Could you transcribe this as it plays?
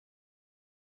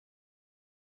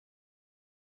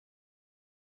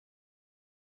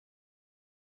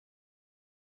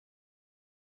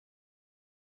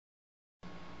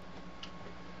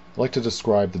I'd like to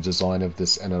describe the design of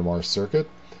this NMR circuit.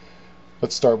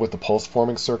 Let's start with the pulse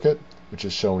forming circuit, which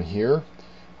is shown here.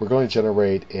 We're going to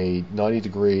generate a 90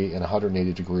 degree and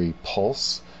 180 degree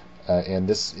pulse, and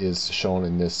this is shown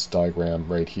in this diagram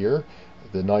right here.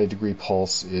 The 90 degree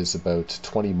pulse is about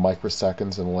 20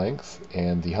 microseconds in length,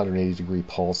 and the 180 degree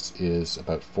pulse is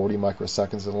about 40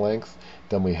 microseconds in length.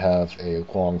 Then we have a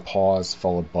long pause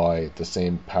followed by the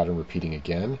same pattern repeating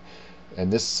again. And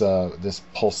this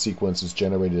pulse sequence is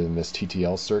generated in this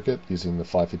TTL circuit using the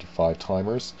 555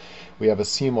 timers. We have a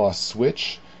CMOS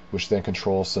switch, which then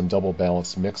controls some double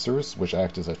balanced mixers, which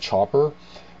act as a chopper,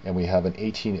 and we have an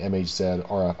 18 MHz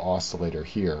RF oscillator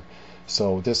here.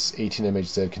 So this 18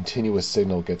 MHz continuous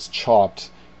signal gets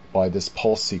chopped by this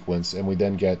pulse sequence, and we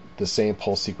then get the same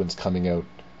pulse sequence coming out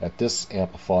at this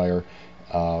amplifier,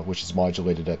 which is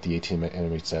modulated at the 18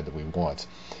 MHz that we want.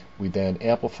 We then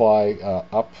amplify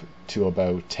up to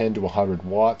about 10 to 100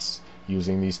 watts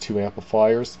using these two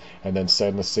amplifiers, and then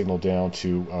send the signal down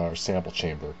to our sample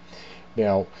chamber.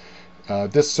 Now,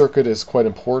 this circuit is quite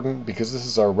important because this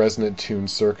is our resonant tune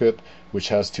circuit, which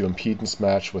has to impedance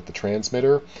match with the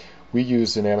transmitter. We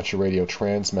use an amateur radio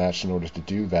transmatch in order to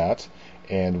do that,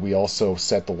 and we also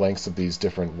set the lengths of these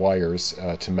different wires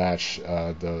to match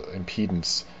the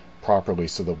impedance properly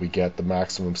so that we get the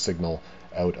maximum signal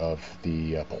out of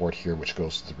the port here, which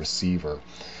goes to the receiver.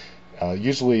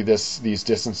 Usually these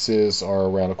distances are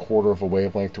around a quarter of a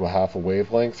wavelength to a half a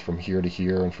wavelength from here to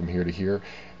here and from here to here,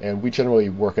 and we generally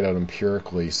work it out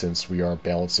empirically since we are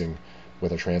balancing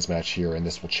with a transmatch here, and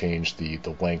this will change the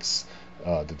lengths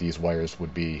that these wires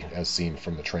would be as seen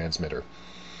from the transmitter.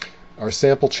 Our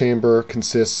sample chamber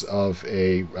consists of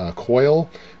a coil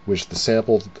which the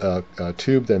sample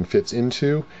tube then fits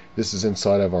into. This is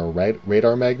inside of our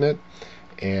radar magnet,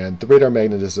 and the radar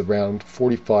magnet is around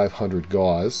 4,500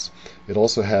 gauss. It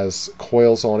also has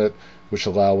coils on it which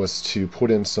allow us to put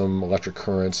in some electric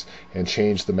currents and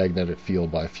change the magnetic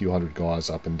field by a few hundred gauss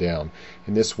up and down.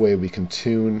 In this way we can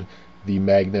tune the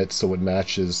magnet so it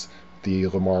matches the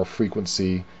NMR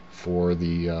frequency for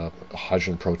the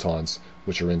hydrogen protons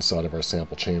which are inside of our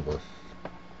sample chamber.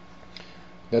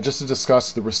 Now, just to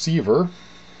discuss the receiver,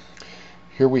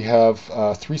 here we have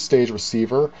a three-stage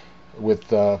receiver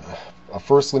with a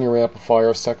first linear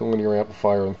amplifier, second linear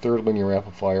amplifier, and third linear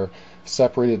amplifier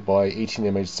separated by 18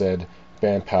 MHz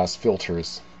bandpass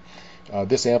filters.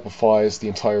 This amplifies the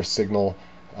entire signal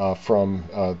from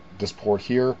this port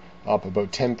here up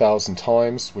about 10,000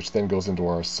 times, which then goes into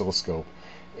our oscilloscope.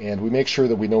 And we make sure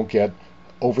that we don't get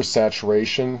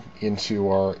oversaturation into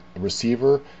our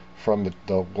receiver from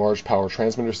the large power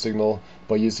transmitter signal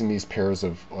by using these pairs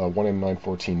of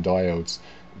 1M914 diodes,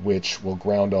 which will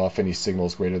ground off any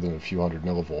signals greater than a few hundred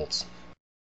millivolts.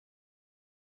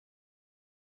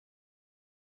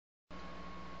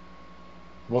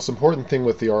 The most important thing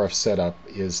with the RF setup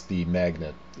is the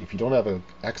magnet. If you don't have an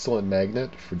excellent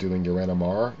magnet for doing your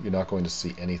NMR, you're not going to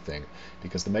see anything,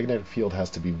 because the magnetic field has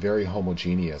to be very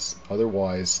homogeneous.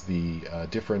 Otherwise, the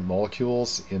different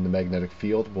molecules in the magnetic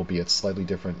field will be at slightly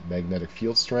different magnetic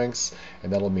field strengths,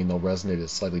 and that'll mean they'll resonate at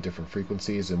slightly different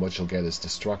frequencies, and what you'll get is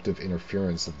destructive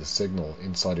interference of the signal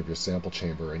inside of your sample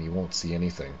chamber, and you won't see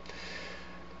anything.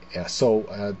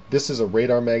 So this is a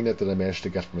radar magnet that I managed to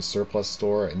get from a surplus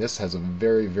store, and this has a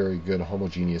very, very good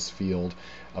homogeneous field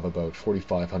of about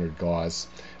 4,500 gauss,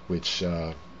 which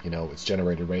it's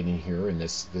generated right in here in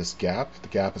this gap. The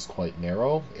gap is quite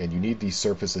narrow, and you need these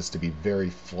surfaces to be very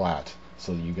flat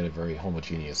so that you get a very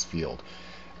homogeneous field.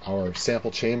 Our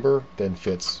sample chamber then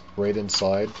fits right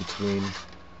inside between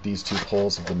these two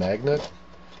poles of the magnet,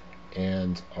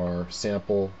 and our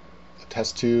sample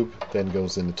test tube then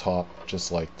goes in the top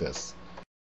just like this.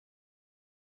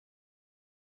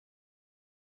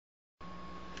 I'd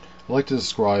like to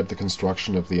describe the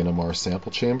construction of the NMR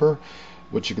sample chamber.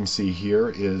 What you can see here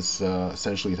is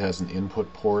essentially it has an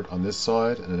input port on this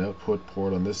side and an output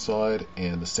port on this side,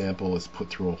 and the sample is put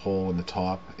through a hole in the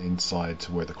top inside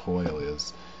to where the coil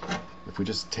is. If we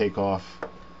just take off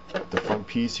the front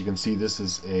piece, you can see this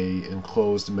is a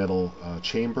enclosed metal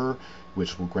chamber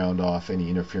which will ground off any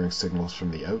interfering signals from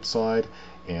the outside,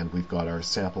 and we've got our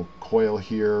sample coil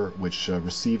here which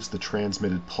receives the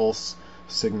transmitted pulse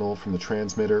signal from the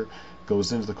transmitter,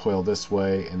 goes into the coil this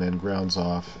way, and then grounds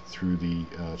off through the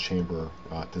chamber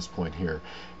at this point here,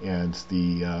 and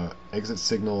the exit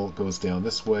signal goes down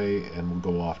this way and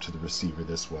will go off to the receiver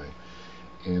this way.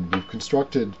 And we've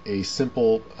constructed a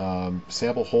simple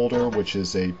sample holder, which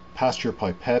is a pasture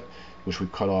pipette, which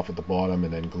we've cut off at the bottom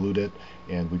and then glued it.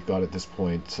 And we've got at this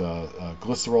point a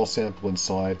glycerol sample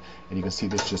inside, and you can see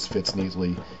this just fits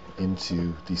neatly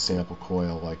into the sample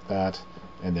coil like that.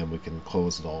 And then we can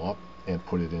close it all up and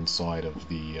put it inside of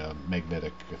the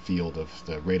magnetic field of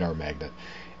the radar magnet.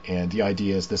 And the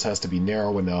idea is this has to be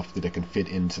narrow enough that it can fit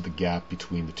into the gap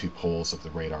between the two poles of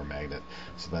the radar magnet.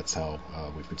 So that's how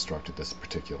we've constructed this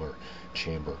particular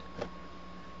chamber.